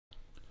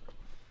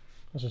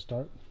Let's just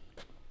start.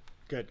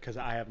 Good, because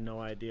I have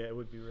no idea. It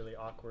would be really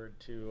awkward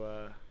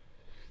to,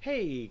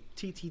 hey,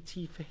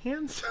 TTT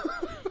fans.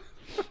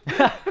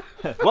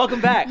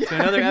 Welcome back to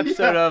another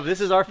episode of This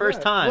Is Our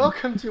First Time.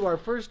 Welcome to our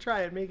first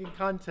try at making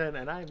content,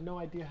 and I have no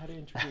idea how to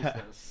introduce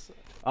this.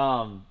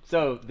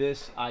 So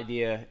this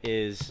idea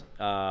is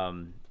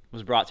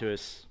was brought to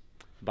us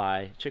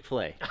by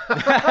Chick-fil-A.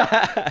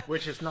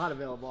 Which is not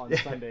available on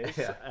Sundays,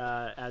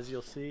 as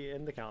you'll see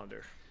in the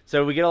calendar.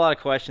 So we get a lot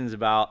of questions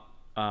about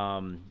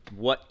how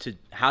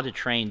to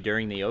train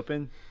during the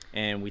Open,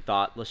 and we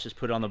thought let's just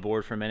put it on the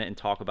board for a minute and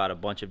talk about a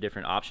bunch of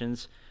different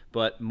options.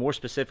 But more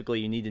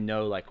specifically, you need to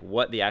know like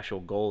what the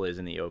actual goal is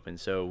in the Open.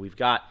 So we've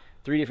got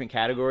 3 different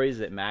categories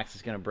that Max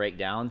is going to break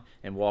down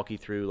and walk you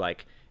through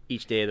like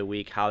each day of the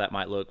week, how that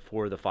might look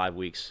for the 5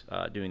 weeks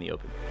doing the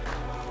Open.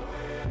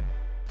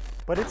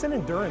 But it's an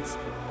endurance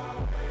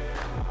sport,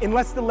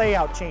 unless the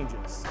layout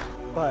changes.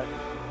 But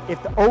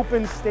if the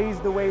Open stays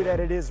the way that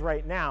it is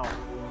right now,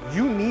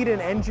 you need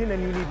an engine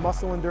and you need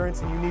muscle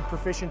endurance and you need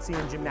proficiency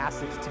in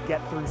gymnastics to get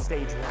through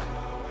stage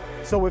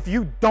 1. So if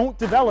you don't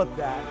develop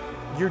that,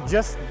 you're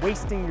just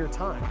wasting your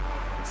time.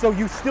 So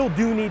you still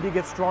do need to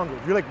get stronger.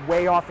 If you're like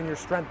way off in your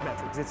strength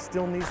metrics, it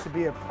still needs to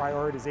be a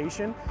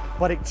prioritization,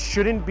 but it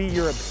shouldn't be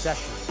your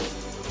obsession.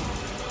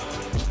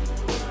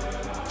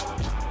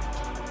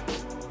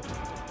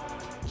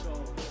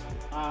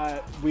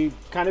 We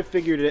kind of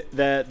figured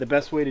that the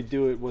best way to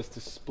do it was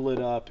to split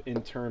up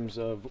in terms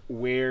of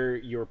where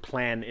your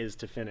plan is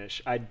to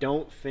finish. I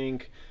don't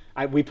think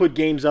we put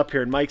games up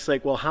here, and Mike's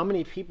like, well, how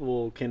many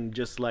people can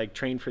just like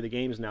train for the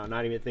games now,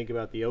 not even think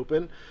about the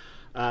Open?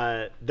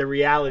 The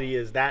reality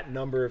is that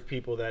number of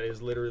people that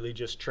is literally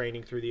just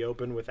training through the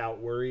Open without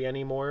worry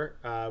anymore,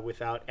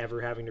 without ever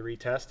having to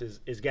retest,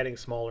 is getting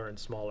smaller and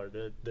smaller.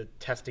 The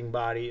testing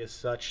body is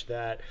such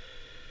that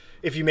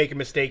if you make a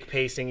mistake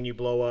pacing and you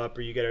blow up,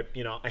 or you get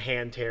a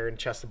hand tear and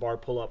chest to bar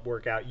pull up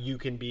workout, you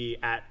can be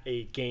at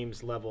a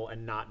games level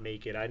and not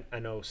make it. I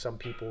know some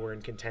people were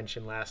in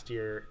contention last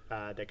year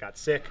that got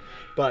sick,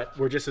 but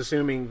we're just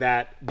assuming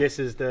that this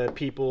is the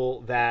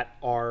people that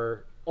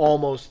are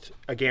almost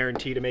a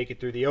guarantee to make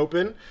it through the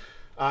Open.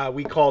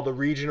 We call the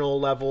regional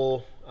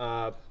level,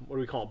 what do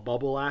we call it,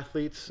 bubble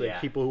athletes?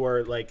 Like people who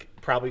are like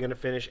probably going to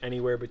finish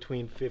anywhere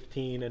between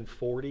 15 and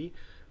 40.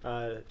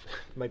 It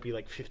might be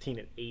like 15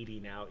 and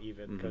 80 now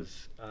even,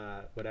 because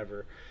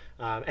whatever.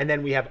 And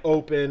then we have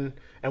Open,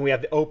 and we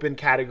have the Open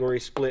category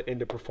split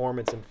into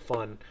performance and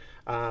fun.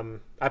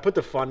 I put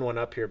the fun one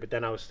up here, but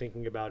then I was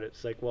thinking about it.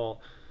 It's like,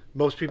 well,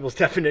 most people's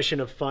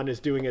definition of fun is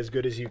doing as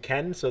good as you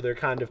can, so they're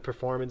kind of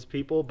performance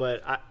people.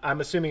 But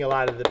I'm assuming a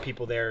lot of the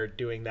people there are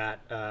doing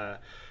that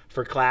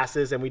for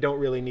classes, and we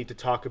don't really need to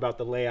talk about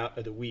the layout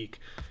of the week.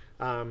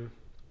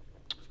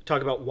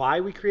 Talk about why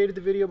we created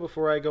the video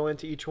before I go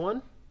into each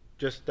one.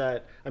 Just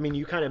that, I mean,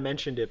 you kind of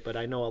mentioned it, but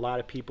I know a lot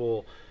of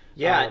people.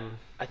 Yeah,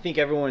 I think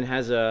everyone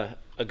has a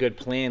good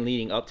plan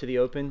leading up to the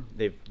Open.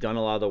 They've done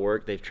a lot of the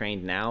work, they've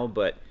trained now,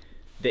 but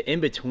the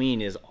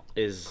in-between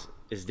is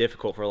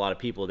difficult for a lot of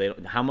people.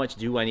 How much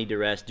do I need to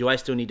rest? Do I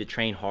still need to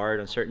train hard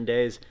on certain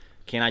days?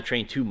 Can I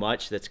train too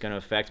much that's going to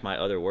affect my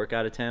other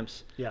workout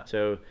attempts? Yeah.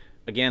 So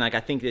again, like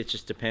I think it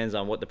just depends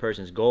on what the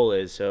person's goal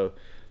is. So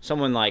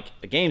someone like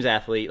a games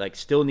athlete like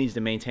still needs to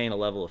maintain a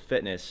level of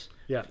fitness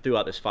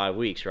throughout this 5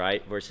 weeks,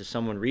 right? Versus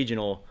someone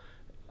regional,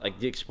 like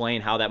to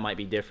explain how that might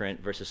be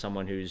different versus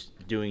someone who's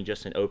doing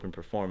just an Open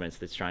performance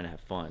that's trying to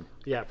have fun.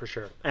 Yeah, for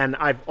sure. And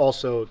I've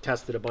also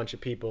tested a bunch of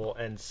people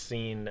and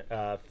seen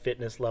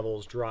fitness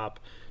levels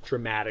drop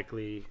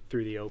dramatically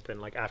through the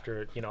Open. Like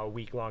after a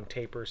week-long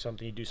taper or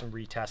something, you do some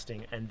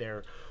retesting and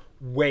they're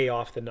way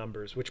off the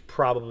numbers, which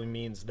probably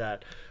means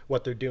that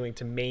what they're doing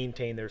to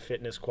maintain their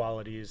fitness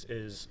qualities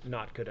is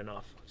not good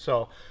enough.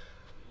 So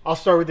I'll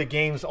start with the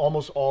games.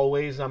 Almost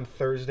always I'm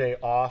Thursday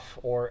off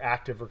or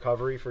active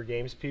recovery for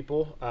games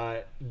people.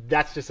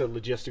 That's just a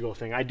logistical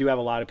thing. I do have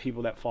a lot of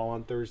people that fall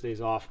on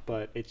Thursdays off,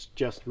 but it's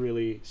just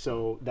really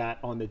so that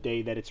on the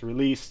day that it's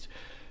released,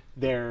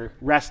 they're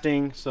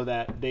resting so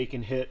that they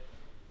can hit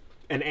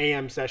an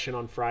AM session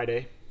on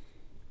Friday.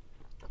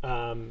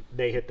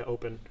 They hit the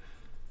Open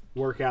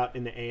workout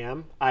in the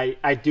AM.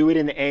 I do it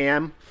in the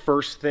AM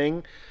first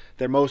thing.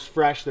 They're most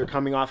fresh. They're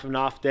coming off of an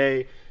off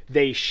day.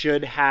 They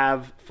should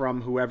have,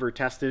 from whoever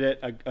tested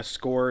it, a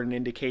score, an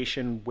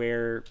indication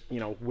where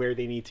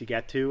they need to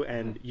get to,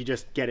 and you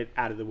just get it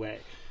out of the way.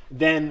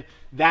 Then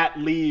that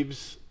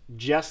leaves,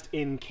 just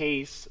in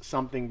case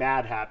something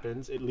bad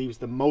happens, it leaves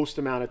the most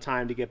amount of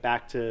time to get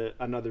back to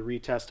another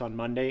retest on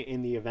Monday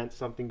in the event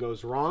something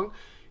goes wrong.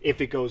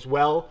 If it goes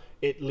well,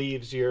 it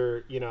leaves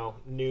your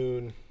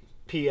noon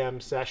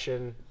PM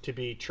session to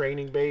be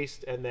training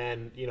based, and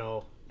then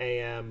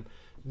AM,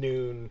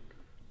 noon,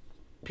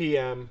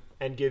 PM,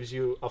 and gives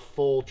you a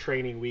full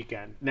training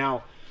weekend.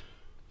 Now,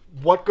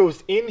 what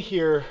goes in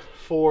here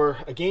for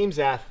a games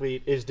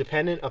athlete is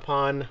dependent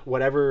upon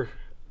whatever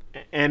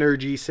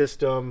energy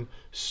system,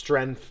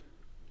 strength,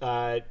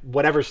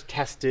 whatever's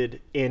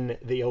tested in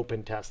the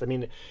Open test. I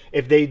mean,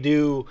 if they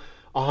do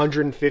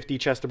 150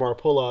 chest to bar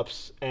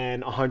pull-ups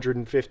and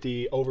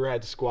 150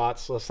 overhead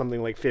squats, so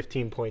something like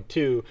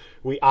 15.2,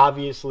 we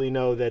obviously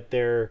know that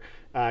their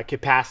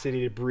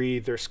capacity to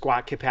breathe, their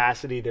squat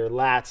capacity, their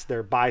lats,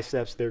 their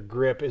biceps, their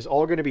grip is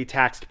all going to be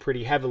taxed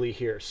pretty heavily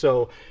here.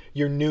 So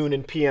your noon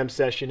and PM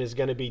session is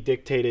going to be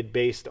dictated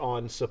based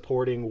on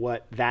supporting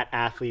what that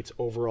athlete's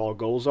overall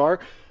goals are.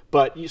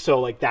 But so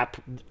like that,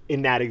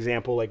 in that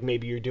example, like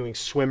maybe you're doing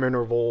swim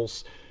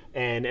intervals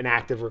and an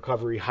active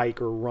recovery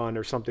hike or run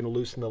or something to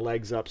loosen the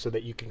legs up so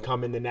that you can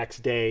come in the next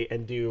day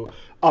and do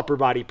upper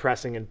body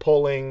pressing and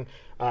pulling,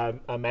 a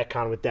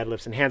metcon with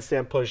deadlifts and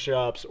handstand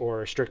push-ups,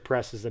 or strict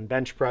presses and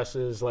bench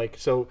presses. Like,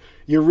 so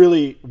you're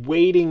really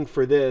waiting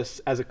for this.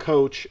 As a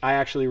coach, I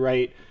actually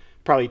write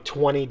probably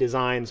 20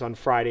 designs on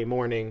Friday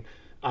morning.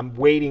 I'm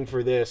waiting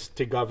for this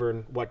to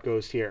govern what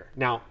goes here.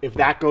 Now, if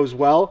that goes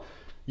well,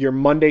 your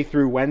Monday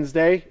through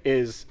Wednesday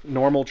is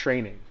normal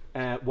training.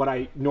 What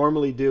I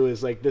normally do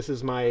is, like, this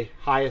is my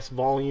highest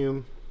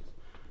volume,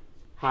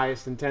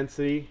 highest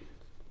intensity.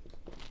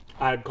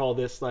 I'd call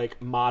this like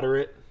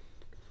moderate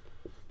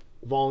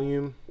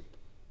volume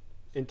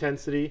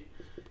intensity.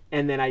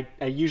 And then I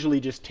usually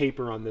just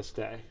taper on this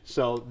day.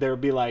 So there'll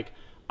be like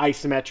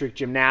isometric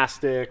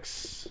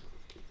gymnastics,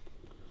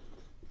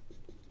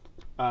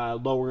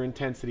 lower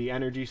intensity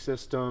energy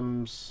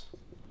systems,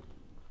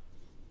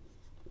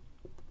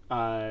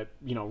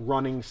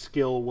 running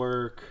skill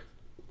work.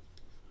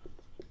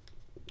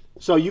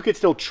 So you could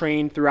still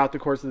train throughout the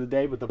course of the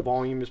day, but the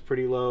volume is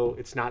pretty low.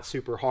 It's not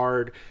super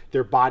hard.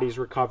 Their body's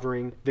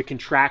recovering. The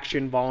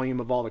contraction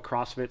volume of all the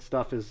CrossFit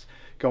stuff is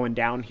going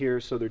down here,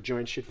 so their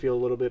joints should feel a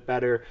little bit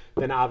better.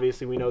 Then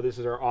obviously we know this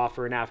is our off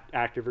or an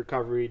active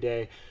recovery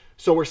day.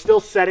 So we're still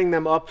setting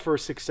them up for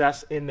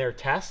success in their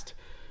test,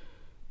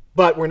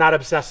 but we're not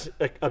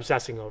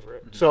obsessing over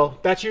it. So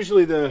that's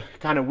usually the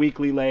kind of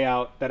weekly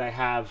layout that I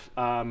have.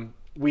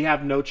 We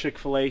have no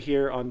Chick-fil-A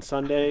here on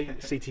Sunday.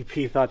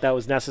 CTP thought that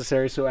was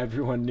necessary, so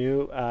everyone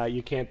knew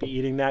you can't be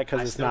eating that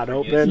because it's not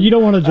open. You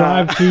don't want to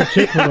drive to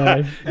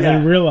Chick-fil-A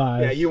and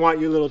realize. Yeah, you want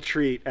your little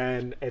treat,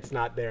 and it's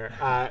not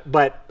there.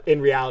 But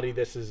in reality,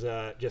 this is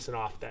just an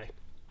off day.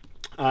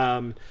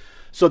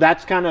 So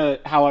that's kind of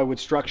how I would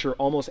structure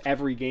almost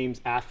every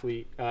games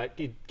athlete.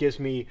 It gives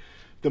me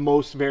the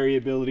most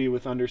variability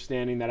with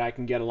understanding that I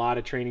can get a lot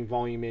of training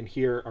volume in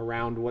here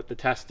around what the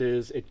test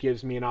is. It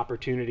gives me an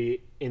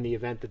opportunity in the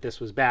event that this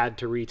was bad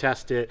to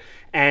retest it,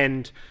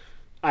 and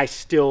I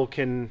still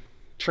can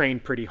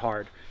train pretty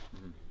hard.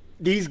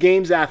 These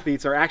games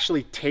athletes are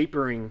actually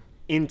tapering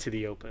into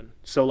the open.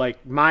 So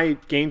like my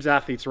games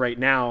athletes right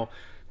now,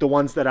 the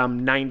ones that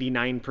I'm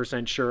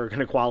 99% sure are going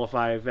to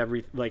qualify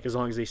as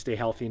long as they stay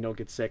healthy and don't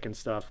get sick and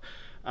stuff,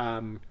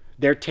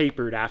 they're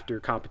tapered after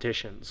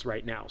competitions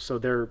right now. So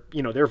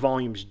their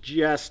volume's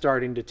just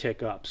starting to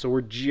tick up. So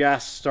we're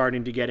just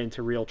starting to get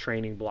into real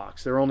training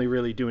blocks. They're only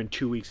really doing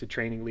 2 weeks of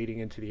training leading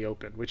into the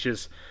open, which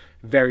is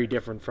very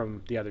different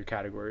from the other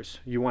categories.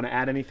 You want to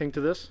add anything to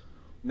this?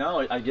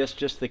 No, I guess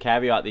just the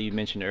caveat that you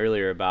mentioned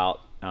earlier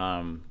about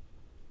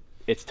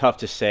it's tough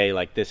to say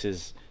like this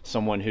is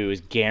someone who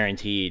is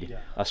guaranteed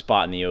a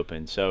spot in the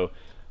open. So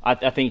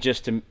I think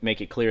just to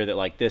make it clear that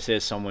like this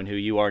is someone who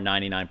you are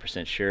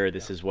 99% sure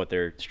this is what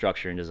their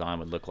structure and design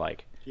would look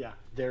like. Yeah,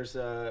 there's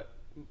the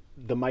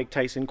Mike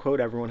Tyson quote,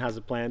 everyone has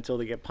a plan until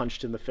they get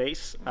punched in the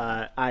face.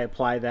 I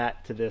apply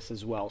that to this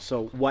as well.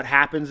 So what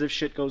happens if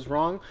shit goes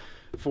wrong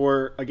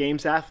for a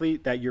games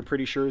athlete that you're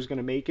pretty sure is going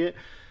to make it?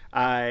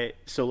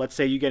 So let's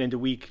say you get into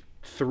week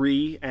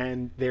 3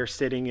 and they're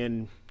sitting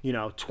in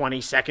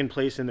 22nd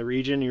place in the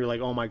region, and you're like,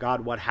 oh my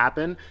God, what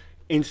happened?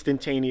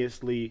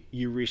 Instantaneously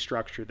you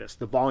restructure this.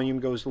 The volume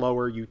goes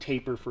lower, you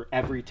taper for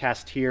every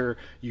test here,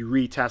 you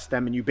retest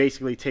them, and you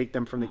basically take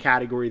them from the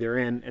category they're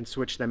in and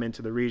switch them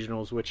into the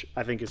regionals, which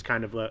I think is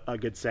kind of a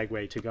good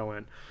segue to go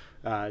in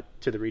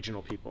to the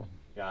regional people.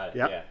 Got it.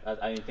 Yep. Yeah,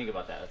 I didn't think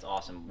about that. That's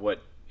awesome.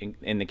 What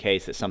in the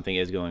case that something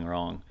is going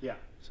wrong? Yeah.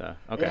 So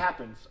okay. It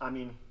happens. I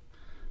mean,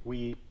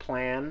 we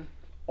plan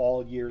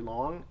all year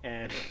long,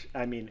 and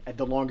I mean,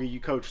 the longer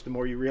you coach, the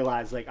more you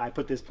realize, like, I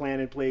put this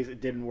plan in place,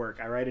 it didn't work.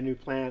 I write a new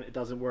plan, it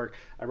doesn't work.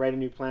 I write a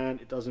new plan,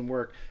 it doesn't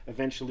work.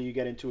 Eventually you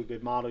get into a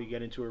good model, you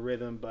get into a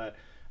rhythm, but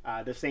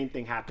the same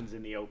thing happens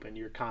in the open.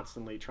 You're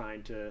constantly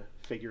trying to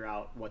figure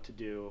out what to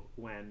do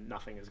when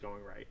nothing is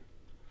going right.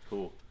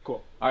 Cool.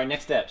 All right,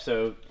 next step.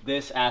 So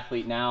this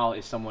athlete now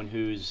is someone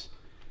who's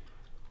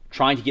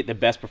trying to get the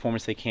best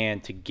performance they can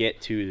to get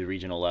to the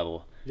regional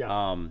level.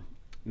 Yeah.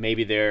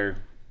 Maybe they're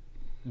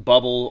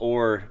bubble,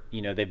 or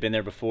they've been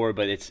there before,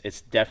 but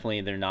it's definitely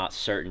they're not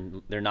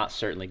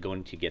certainly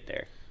going to get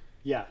there.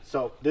 Yeah,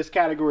 so this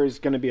category is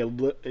going to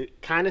be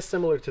kind of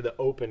similar to the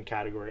open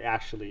category,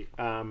 actually.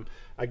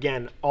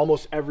 Again,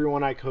 almost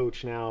everyone I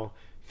coach now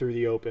through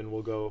the open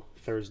will go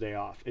Thursday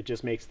off. It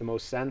just makes the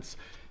most sense.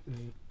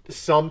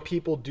 Some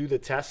people do the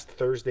test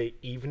Thursday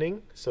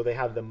evening, so they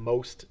have the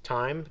most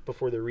time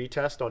before the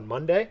retest on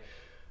Monday.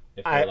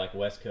 If they're like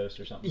West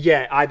Coast or something?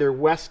 Yeah, either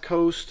West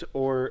Coast,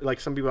 or like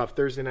some people have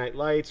Thursday night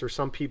lights, or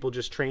some people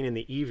just train in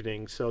the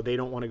evening, so they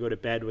don't want to go to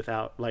bed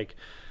without like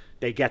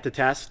they get the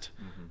test,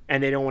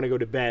 and they don't want to go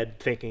to bed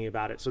thinking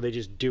about it, so they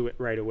just do it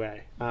right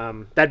away.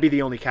 That'd be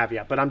the only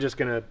caveat, but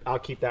I'll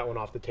keep that one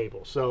off the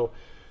table. So,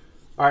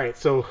 all right,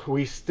 so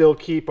we still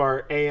keep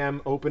our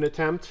AM open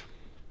attempt.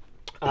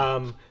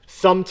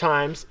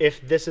 Sometimes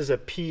if this is a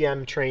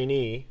PM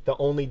trainee, the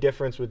only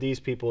difference with these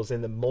people is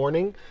in the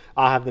morning,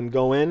 I'll have them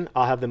go in,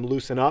 I'll have them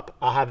loosen up,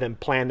 I'll have them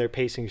plan their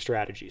pacing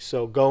strategy.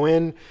 So go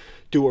in,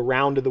 do a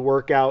round of the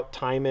workout,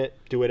 time it,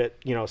 do it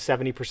at,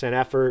 70%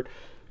 effort.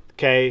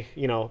 Okay,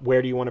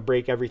 where do you want to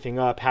break everything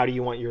up? How do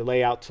you want your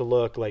layout to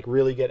look? Like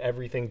really get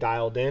everything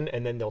dialed in,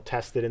 and then they'll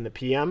test it in the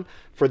PM.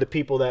 For the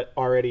people that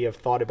already have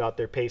thought about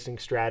their pacing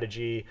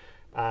strategy,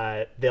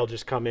 they'll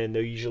just come in.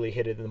 They'll usually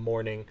hit it in the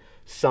morning.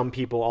 Some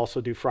people also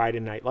do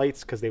Friday night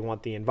lights because they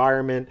want the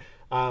environment.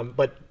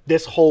 But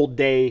this whole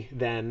day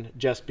then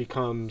just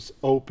becomes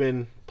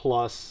open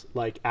plus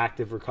like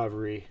active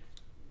recovery.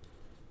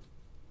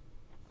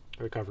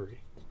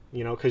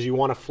 Because you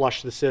want to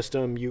flush the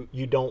system.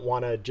 You don't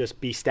want to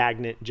just be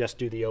stagnant, just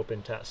do the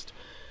open test.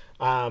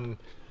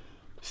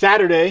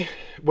 Saturday,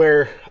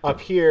 where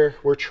up here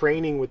we're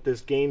training with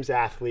this games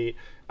athlete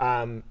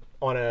on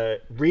a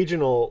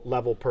regional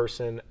level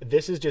person,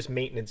 this is just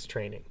maintenance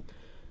training.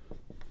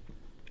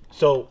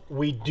 So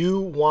we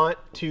do want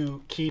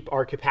to keep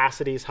our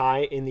capacities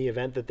high in the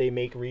event that they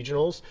make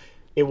regionals.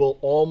 It will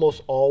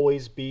almost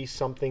always be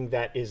something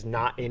that is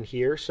not in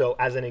here. So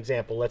as an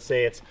example, let's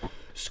say it's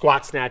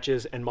squat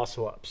snatches and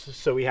muscle ups.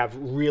 So we have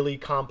really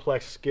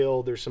complex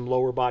skill. There's some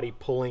lower body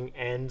pulling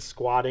and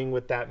squatting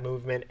with that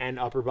movement and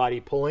upper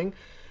body pulling.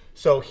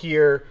 So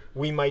here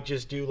we might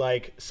just do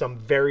like some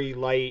very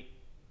light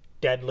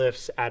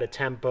deadlifts at a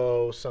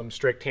tempo, some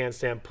strict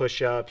handstand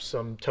push-ups,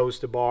 some toes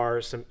to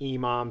bars, some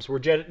EMOMs. We're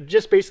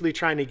just basically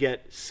trying to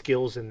get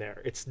skills in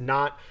there. It's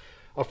not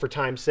a for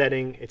time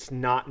setting. It's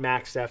not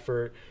max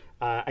effort.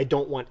 I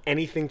don't want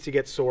anything to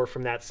get sore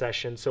from that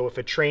session. So if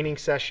a training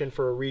session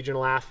for a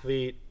regional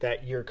athlete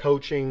that you're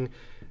coaching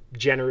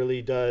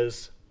generally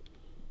does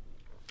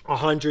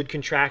 100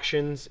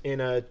 contractions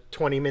in a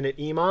 20-minute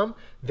EMOM,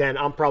 then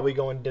I'm probably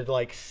going to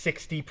like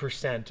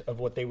 60%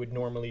 of what they would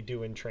normally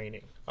do in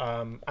training.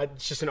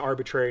 It's just an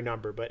arbitrary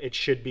number, but it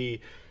should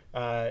be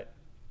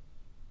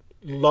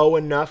low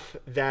enough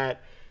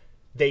that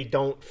they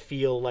don't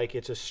feel like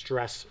it's a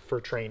stress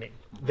for training.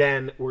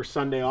 Then we're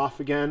Sunday off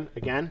again.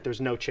 Again, there's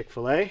no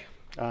Chick-fil-A.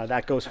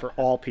 That goes for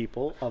all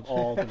people of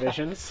all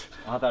divisions.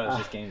 I thought it was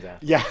just games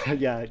athlete.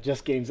 Yeah,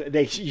 just games.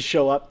 You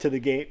show up to the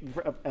game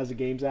as a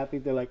games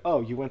athlete. They're like, "Oh,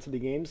 you went to the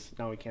games?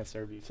 No, we can't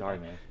serve you." Sorry,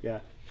 man.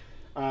 Yeah.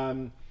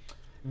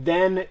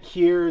 Then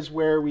here's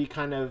where we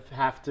kind of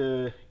have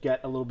to get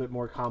a little bit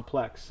more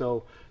complex.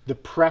 So the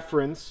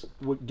preference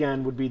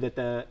again would be that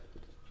the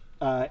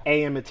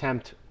AM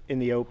attempt in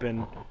the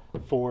open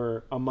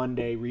for a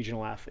Monday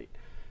regional athlete.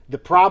 The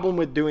problem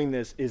with doing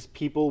this is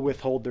people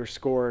withhold their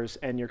scores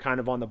and you're kind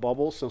of on the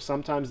bubble. So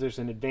sometimes there's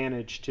an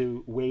advantage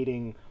to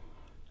waiting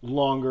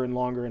longer and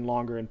longer and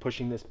longer and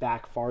pushing this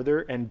back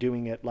farther and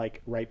doing it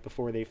like right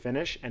before they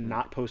finish and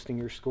not posting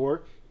your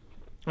score.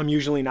 I'm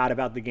usually not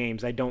about the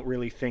games. I don't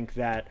really think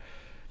that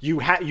you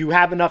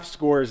have enough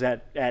scores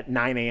at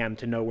 9 a.m.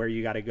 to know where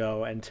you got to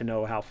go and to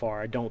know how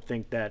far. I don't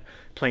think that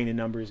playing a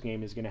numbers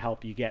game is going to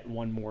help you get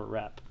one more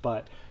rep.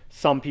 But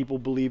some people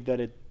believe that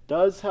it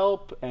does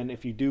help, and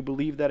if you do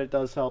believe that it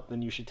does help,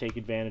 then you should take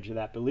advantage of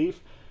that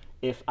belief.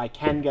 If I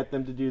can get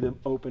them to do the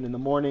open in the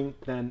morning,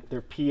 then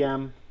their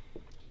PM,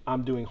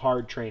 I'm doing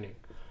hard training.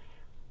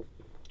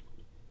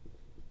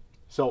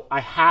 So I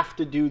have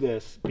to do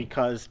this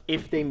because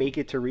if they make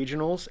it to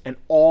regionals and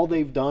all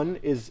they've done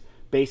is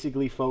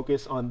basically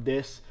focus on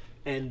this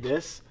and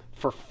this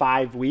for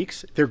 5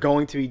 weeks, they're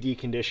going to be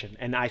deconditioned.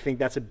 And I think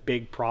that's a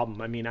big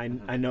problem. I mean,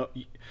 I know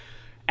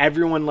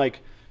everyone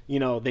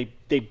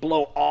they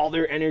blow all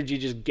their energy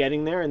just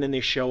getting there, and then they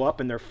show up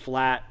and they're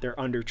flat, they're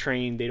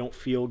undertrained, they don't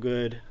feel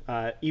good.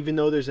 Even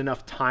though there's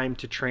enough time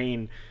to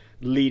train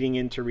leading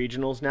into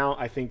regionals now,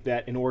 I think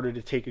that in order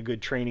to take a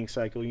good training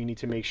cycle, you need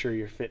to make sure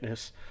your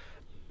fitness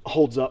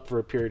holds up for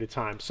a period of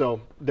time.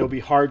 So there'll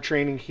be hard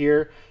training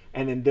here,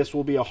 and then this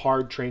will be a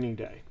hard training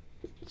day.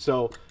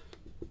 So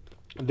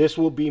this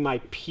will be my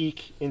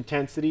peak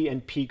intensity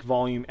and peak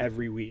volume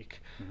every week.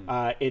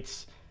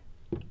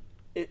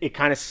 It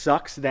kind of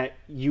sucks that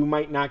you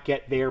might not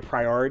get their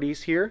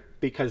priorities here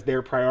because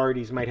their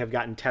priorities might have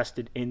gotten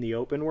tested in the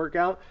open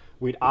workout.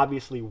 We'd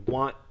obviously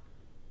want,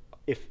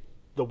 if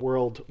the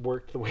world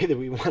worked the way that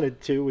we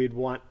wanted to, we'd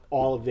want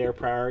all of their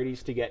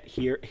priorities to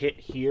hit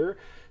here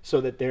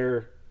so that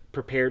they're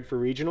prepared for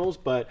regionals.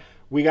 But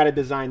we got to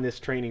design this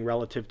training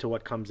relative to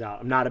what comes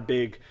out.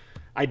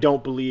 I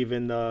don't believe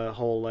in the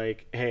whole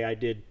hey, I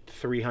did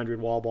 300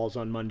 wall balls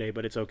on Monday,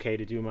 but it's okay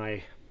to do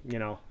my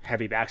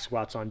heavy back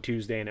squats on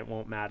Tuesday and it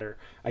won't matter.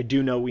 I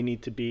do know we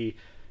need to be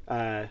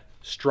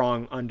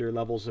strong under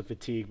levels of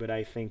fatigue, but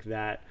I think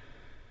that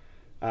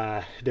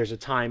there's a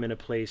time and a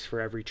place for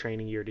every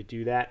training year to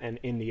do that, and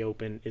in the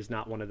Open is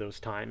not one of those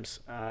times.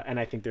 And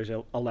I think there's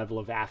a level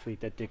of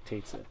athlete that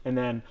dictates it. And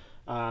then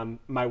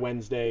my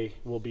Wednesday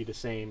will be the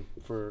same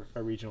for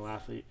a regional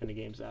athlete and a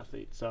games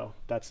athlete. So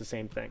that's the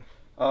same thing.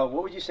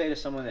 What would you say to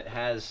someone that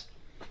has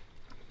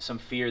some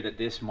fear that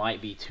this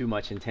might be too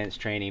much intense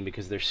training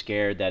because they're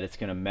scared that it's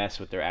going to mess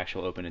with their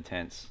actual Open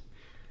intense?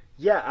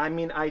 Yeah, I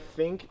mean, I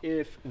think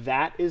if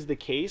that is the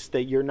case,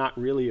 that you're not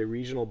really a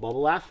regional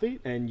bubble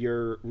athlete and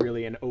you're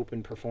really an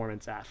open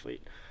performance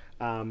athlete.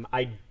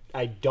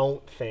 I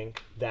don't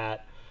think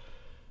that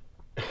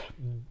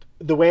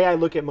the way I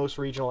look at most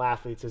regional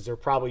athletes is they're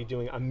probably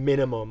doing a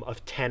minimum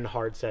of 10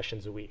 hard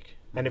sessions a week.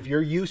 And if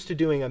you're used to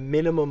doing a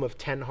minimum of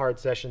 10 hard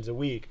sessions a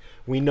week,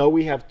 we know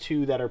we have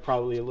 2 that are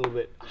probably a little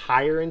bit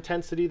higher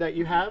intensity that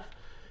you have.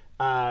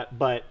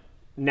 But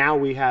now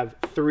we have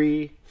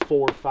 3,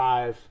 4,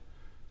 5,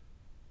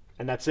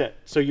 and that's it.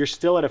 So you're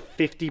still at a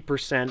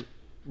 50%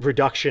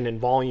 reduction in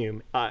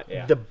volume.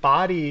 The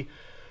body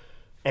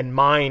and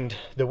mind,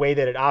 the way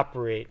that it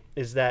operates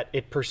is that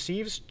it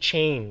perceives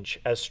change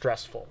as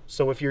stressful.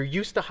 So if you're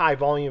used to high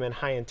volume and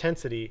high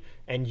intensity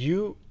and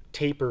you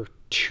taper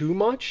too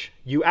much,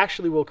 you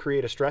actually will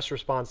create a stress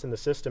response in the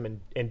system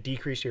and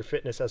decrease your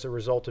fitness as a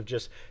result of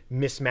just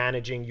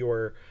mismanaging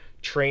your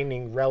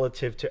training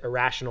relative to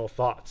irrational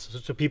thoughts.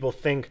 So people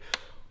think,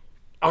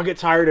 I'll get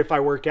tired if I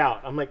work out.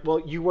 I'm like, well,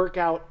 you work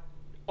out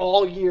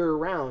all year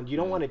round. You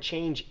don't want to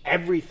change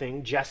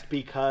everything just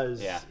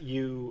because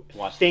you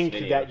think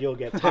that you'll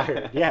get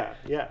tired.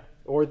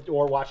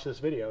 Or watch this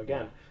video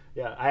again.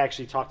 I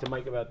actually talked to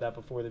Mike about that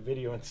before the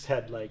video and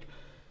said, like,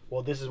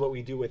 well, this is what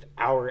we do with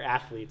our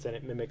athletes, and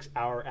it mimics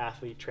our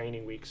athlete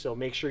training week. So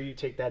make sure you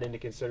take that into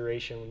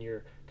consideration when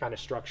you're kind of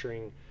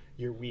structuring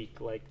your week.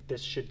 Like,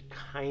 this should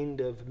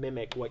kind of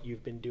mimic what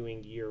you've been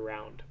doing year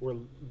round. We're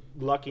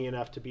lucky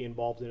enough to be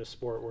involved in a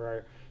sport where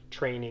our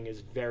training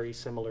is very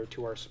similar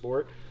to our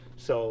sport.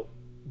 So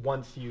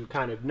once you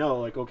kind of know,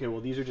 like, okay, well,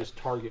 these are just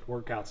target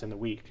workouts in the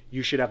week,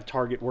 you should have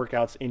target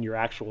workouts in your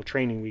actual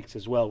training weeks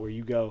as well, where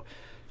you go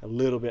a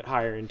little bit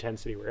higher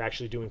intensity. We're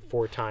actually doing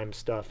 4 times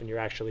stuff and you're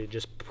actually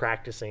just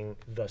practicing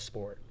the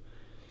sport.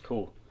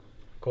 Cool.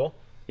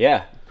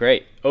 Yeah,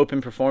 great.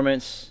 Open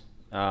performance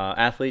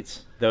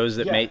athletes, those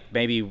that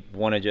maybe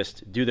want to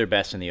just do their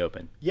best in the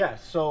Open.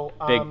 So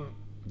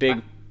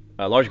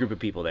large group of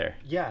people there.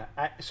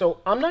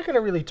 So I'm not going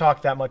to really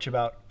talk that much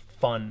about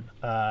fun.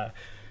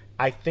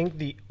 I think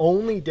the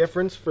only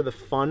difference for the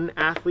fun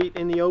athlete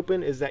in the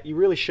Open is that you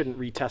really shouldn't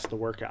retest the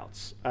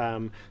workouts.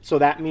 So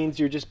that means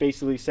you're just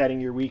basically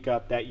setting your week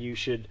up that you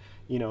should,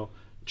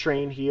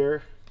 train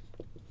here,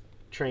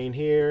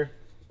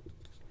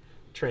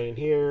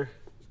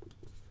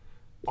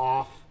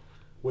 off,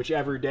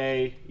 whichever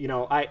day.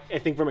 I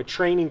think from a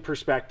training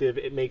perspective,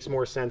 it makes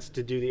more sense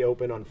to do the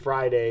Open on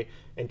Friday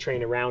and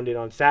train around it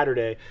on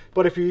Saturday.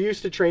 But if you're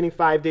used to training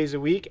 5 days a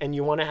week and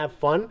you want to have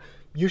fun,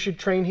 you should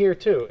train here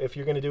too if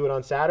you're going to do it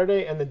on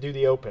Saturday and then do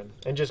the Open.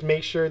 And just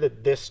make sure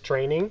that this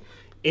training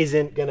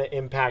isn't going to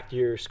impact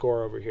your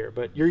score over here.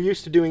 But you're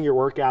used to doing your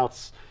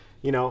workouts,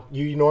 you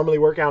normally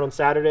work out on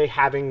Saturday,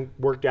 having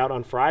worked out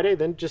on Friday,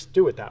 then just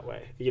do it that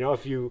way.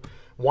 If you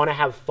want to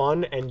have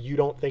fun and you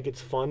don't think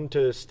it's fun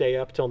to stay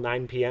up till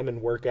 9 p.m. and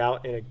work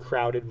out in a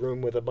crowded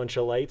room with a bunch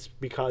of lights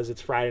because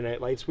it's Friday Night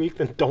Lights week,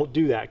 then don't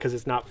do that because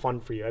it's not fun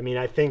for you. I mean,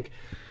 I think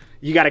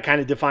you got to kind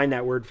of define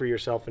that word for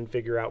yourself and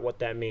figure out what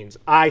that means.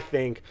 I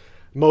think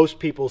most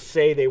people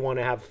say they want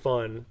to have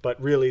fun,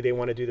 but really they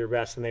want to do their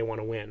best and they want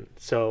to win.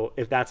 So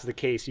if that's the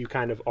case, you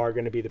kind of are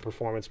going to be the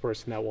performance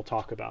person that we'll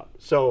talk about.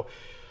 So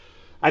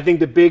I think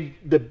the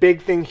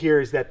big thing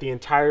here is that the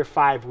entire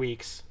 5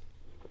 weeks.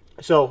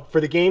 So for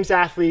the games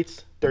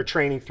athletes, they're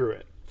training through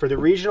it. For the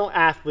regional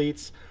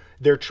athletes,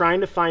 they're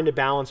trying to find a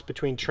balance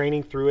between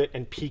training through it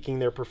and peaking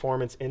their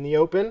performance in the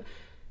Open.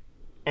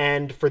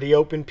 And for the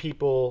Open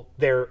people,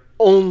 they're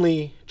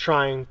only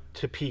trying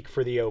to peak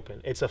for the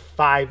Open. It's a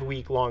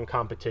 5-week-long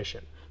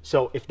competition.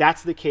 So if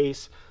that's the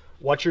case,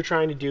 what you're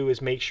trying to do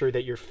is make sure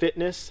that your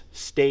fitness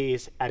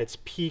stays at its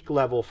peak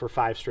level for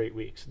 5 straight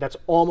weeks. That's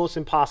almost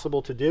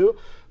impossible to do,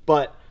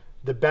 but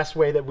the best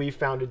way that we've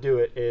found to do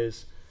it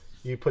is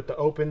you put the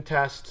Open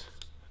test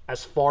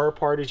as far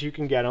apart as you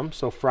can get them,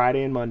 so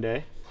Friday and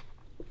Monday.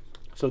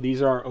 So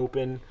these are our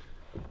Open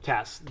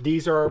tests.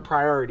 These are our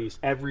priorities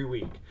every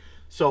week.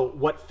 So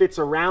what fits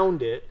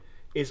around it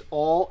is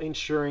all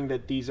ensuring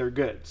that these are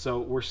good. So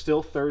we're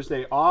still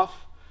Thursday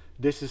off.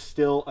 This is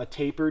still a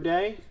taper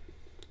day.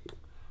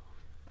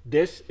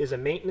 This is a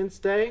maintenance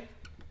day.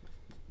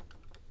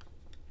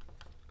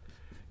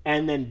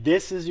 And then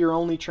this is your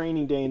only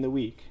training day in the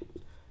week.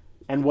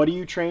 And what do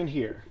you train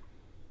here?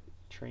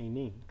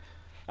 Training.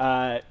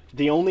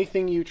 The only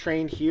thing you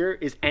train here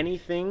is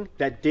anything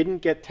that didn't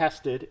get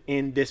tested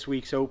in this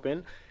week's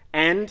Open.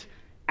 And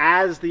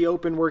as the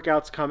Open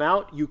workouts come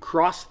out, you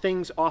cross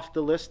things off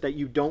the list that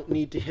you don't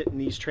need to hit in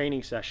these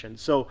training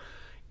sessions. So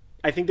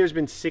I think there's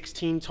been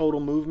 16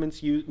 total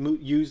movements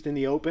used in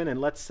the Open,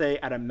 and let's say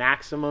at a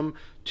maximum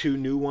 2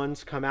 new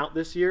ones come out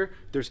this year,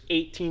 there's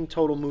 18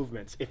 total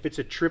movements. If it's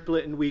a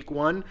triplet in week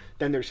 1,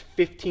 then there's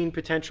 15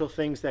 potential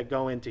things that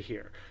go into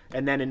here.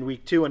 And then in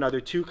week 2, another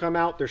 2 come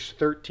out, there's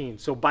 13.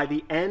 So by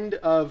the end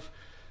of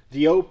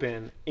the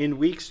Open, in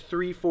weeks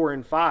 3, 4,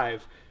 and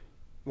 5,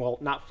 well,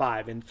 not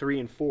 5, in 3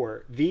 and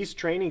 4, these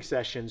training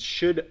sessions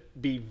should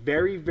be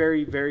very,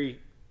 very, very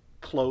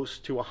close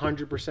to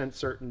 100%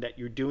 certain that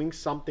you're doing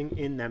something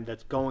in them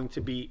that's going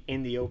to be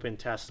in the Open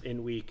test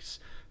in weeks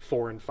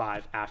 4 and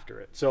 5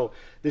 after it. So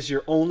this is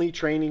your only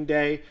training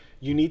day.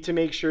 You need to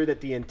make sure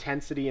that the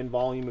intensity and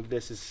volume of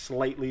this is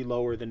slightly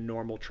lower than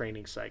normal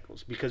training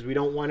cycles, because we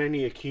don't want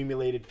any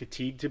accumulated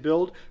fatigue to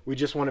build. We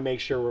just want to make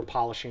sure we're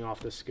polishing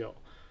off the skill.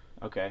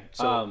 Okay.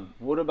 So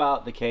what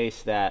about the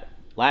case that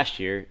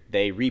last year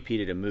they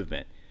repeated a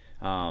movement?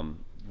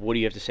 What do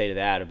you have to say to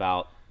that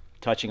about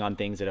touching on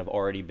things that have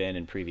already been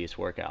in previous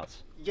workouts?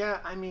 Yeah,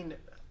 I mean,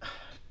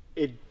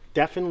 it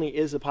definitely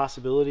is a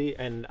possibility,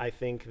 and I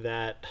think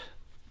that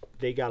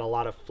they got a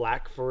lot of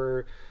flack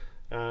for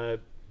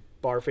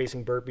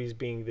bar-facing burpees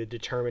being the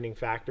determining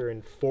factor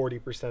in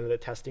 40% of the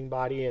testing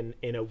body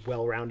in a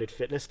well-rounded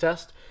fitness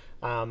test.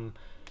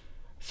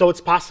 So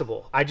it's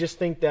possible. I just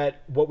think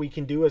that what we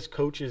can do as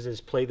coaches is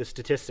play the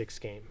statistics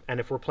game, and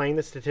if we're playing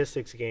the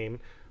statistics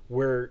game,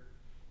 we're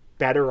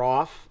better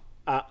off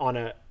on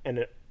a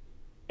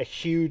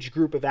huge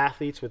group of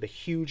athletes with a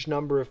huge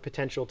number of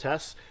potential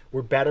tests.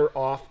 We're better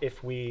off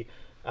if we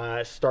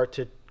start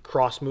to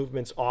cross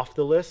movements off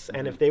the list.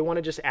 And if they want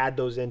to just add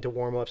those into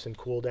warm-ups and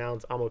cool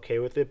downs, I'm okay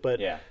with it. But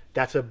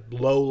that's a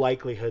low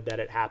likelihood that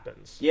it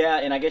happens. Yeah,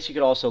 and I guess you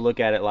could also look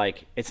at it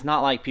like, it's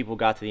not like people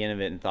got to the end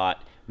of it and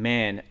thought,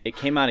 man, it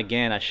came out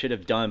again. I should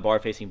have done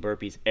bar-facing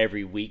burpees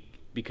every week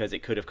because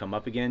it could have come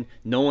up again.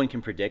 No one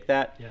can predict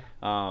that.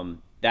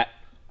 That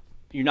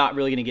you're not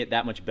really going to get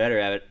that much better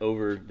at it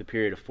over the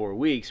period of 4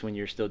 weeks when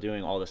you're still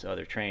doing all this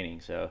other training.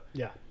 So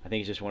I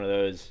think it's just one of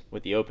those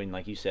with the Open,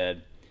 like you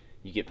said,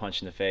 you get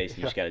punched in the face and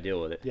you just got to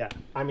deal with it. Yeah.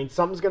 I mean,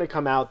 something's going to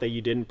come out that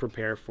you didn't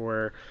prepare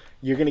for.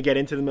 You're going to get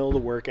into the middle of the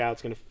workout.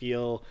 It's going to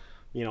feel,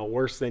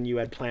 worse than you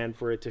had planned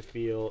for it to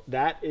feel.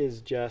 That is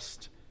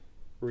just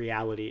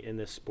reality in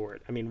this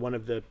sport. I mean, one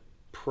of the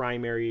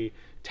primary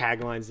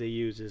taglines they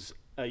use is,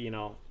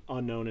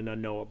 unknown and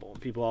unknowable.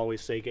 People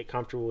always say, get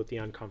comfortable with the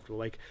uncomfortable.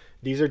 Like,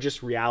 these are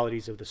just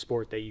realities of the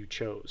sport that you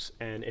chose.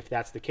 And if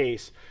that's the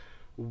case,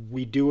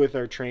 we do with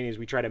our trainings,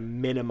 we try to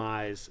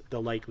minimize the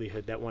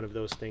likelihood that one of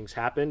those things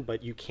happen,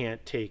 but you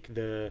can't take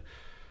the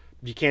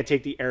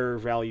error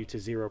value to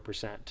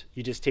 0%.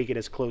 You just take it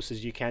as close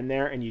as you can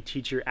there, and you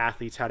teach your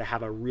athletes how to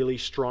have a really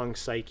strong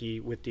psyche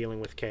with dealing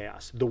with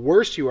chaos. The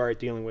worse you are at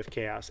dealing with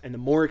chaos and the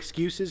more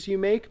excuses you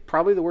make,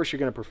 probably the worse you're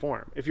going to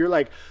perform. If you're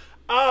like,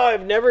 oh,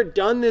 I've never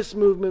done this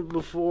movement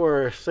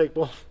before. It's like,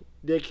 well,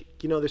 there's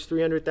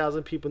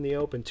 300,000 people in the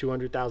Open,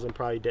 200,000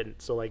 probably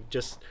didn't. So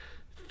just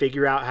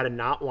figure out how to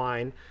not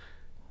whine,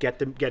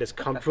 get as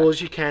comfortable as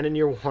you can in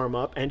your warm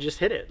up, and just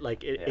hit it.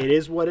 It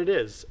is what it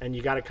is. And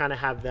you got to kind of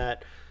have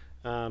that,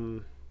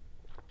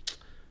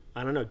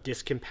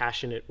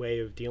 discompassionate way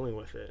of dealing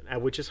with it,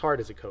 which is hard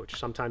as a coach.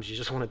 Sometimes you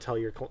just want to tell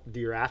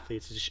your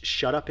athletes, just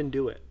shut up and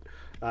do it.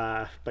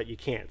 But you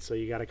can't, so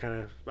you got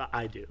to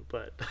I do,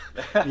 but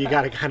you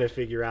got to kind of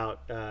figure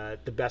out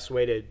the best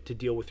way to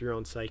deal with your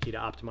own psyche to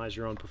optimize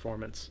your own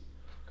performance.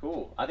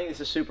 Cool. I think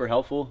this is super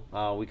helpful.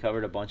 We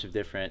covered a bunch of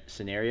different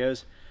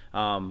scenarios.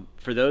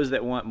 For those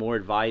that want more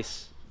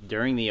advice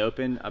during the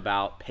Open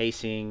about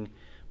pacing,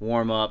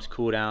 warm-ups,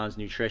 cool-downs,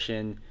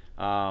 nutrition,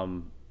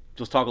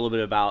 let's talk a little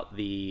bit about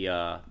the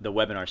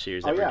webinar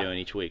series that we're doing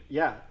each week.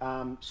 Yeah.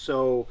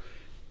 So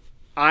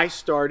I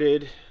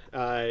started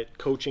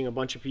coaching a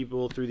bunch of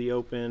people through the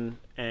Open,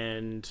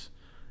 and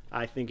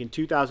I think in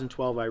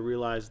 2012 I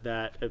realized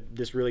that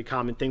this really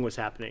common thing was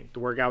happening. The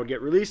workout would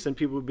get released and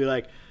people would be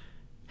like,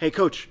 hey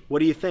coach, what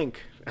do you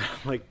think?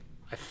 I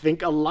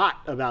think a lot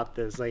about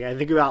this. I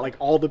think about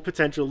all the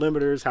potential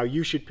limiters, how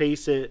you should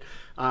pace it.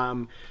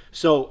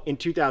 So in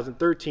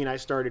 2013 I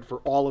started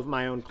for all of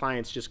my own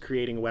clients just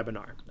creating a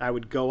webinar. I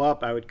would go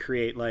up, I would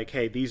create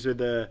hey, these are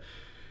the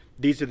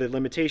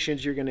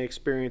limitations you're going to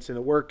experience in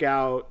the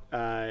workout.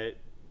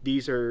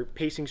 These are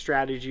pacing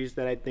strategies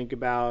that I think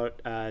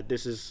about.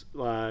 This is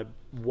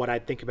what I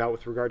think about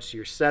with regards to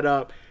your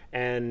setup.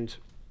 And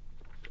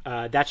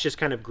that's just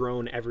kind of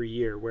grown every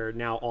year, where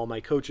now all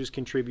my coaches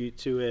contribute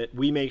to it.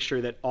 We make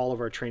sure that all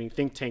of our training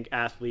think tank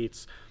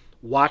athletes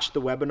watch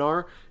the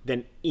webinar,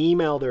 then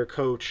email their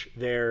coach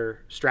their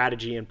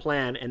strategy and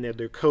plan, and then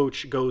their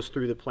coach goes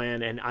through the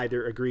plan and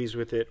either agrees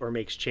with it or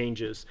makes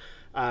changes.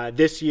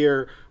 This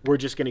year, we're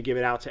just going to give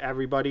it out to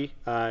everybody.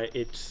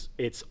 It's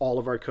all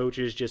of our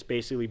coaches just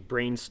basically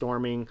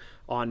brainstorming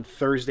on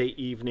Thursday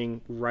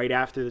evening, right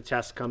after the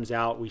test comes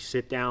out. We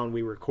sit down,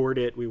 we record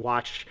it, we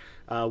watch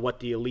what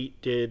the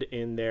elite did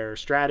in their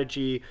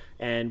strategy,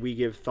 and we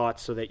give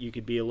thoughts so that you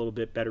could be a little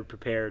bit better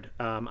prepared.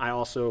 I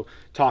also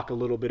talk a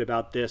little bit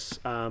about this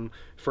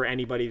for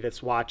anybody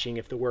that's watching.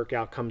 If the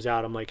workout comes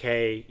out, I'm like,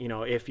 hey,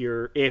 if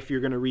you're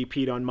going to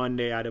repeat on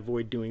Monday, I'd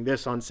avoid doing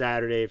this on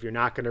Saturday. If you're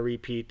not going to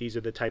repeat, these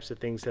are the types of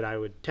things that I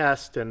would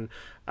test. And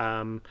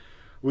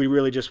we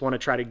really just want to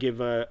try to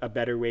give a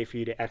better way for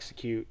you to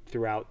execute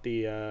throughout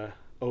the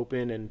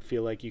Open and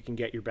feel like you can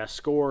get your best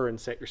score and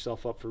set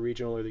yourself up for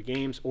regional or the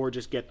games, or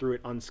just get through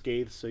it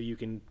unscathed so you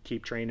can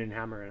keep training and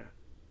hammering it.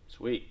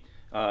 Sweet.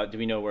 Do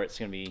we know where it's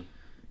going to be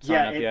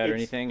signed up yet or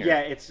anything? Or? Yeah,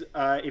 it's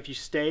if you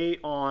stay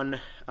on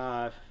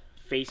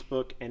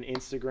Facebook and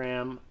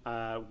Instagram,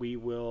 we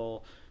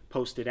will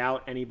post it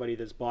out. Anybody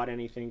that's bought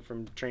anything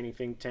from Training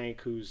Think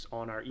Tank who's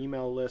on our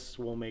email list,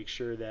 we'll make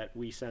sure that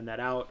we send that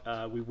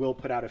out. We will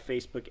put out a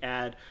Facebook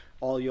ad.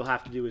 All you'll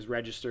have to do is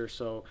register.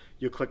 So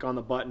you'll click on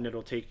the button.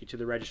 It'll take you to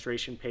the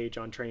registration page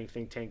on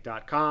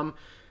trainingthinktank.com.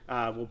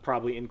 We'll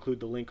probably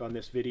include the link on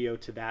this video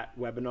to that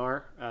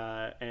webinar.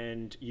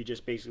 And you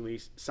just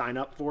basically sign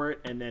up for it.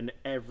 And then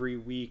every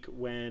week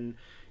when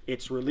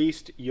it's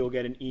released, you'll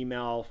get an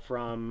email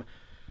from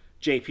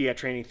JP at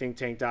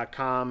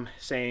trainingthinktank.com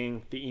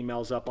saying the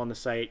email's up on the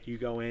site. You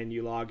go in,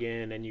 you log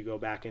in, and you go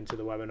back into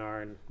the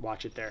webinar and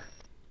watch it there.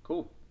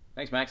 Cool.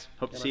 Thanks, Max.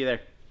 Hope to see you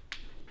there.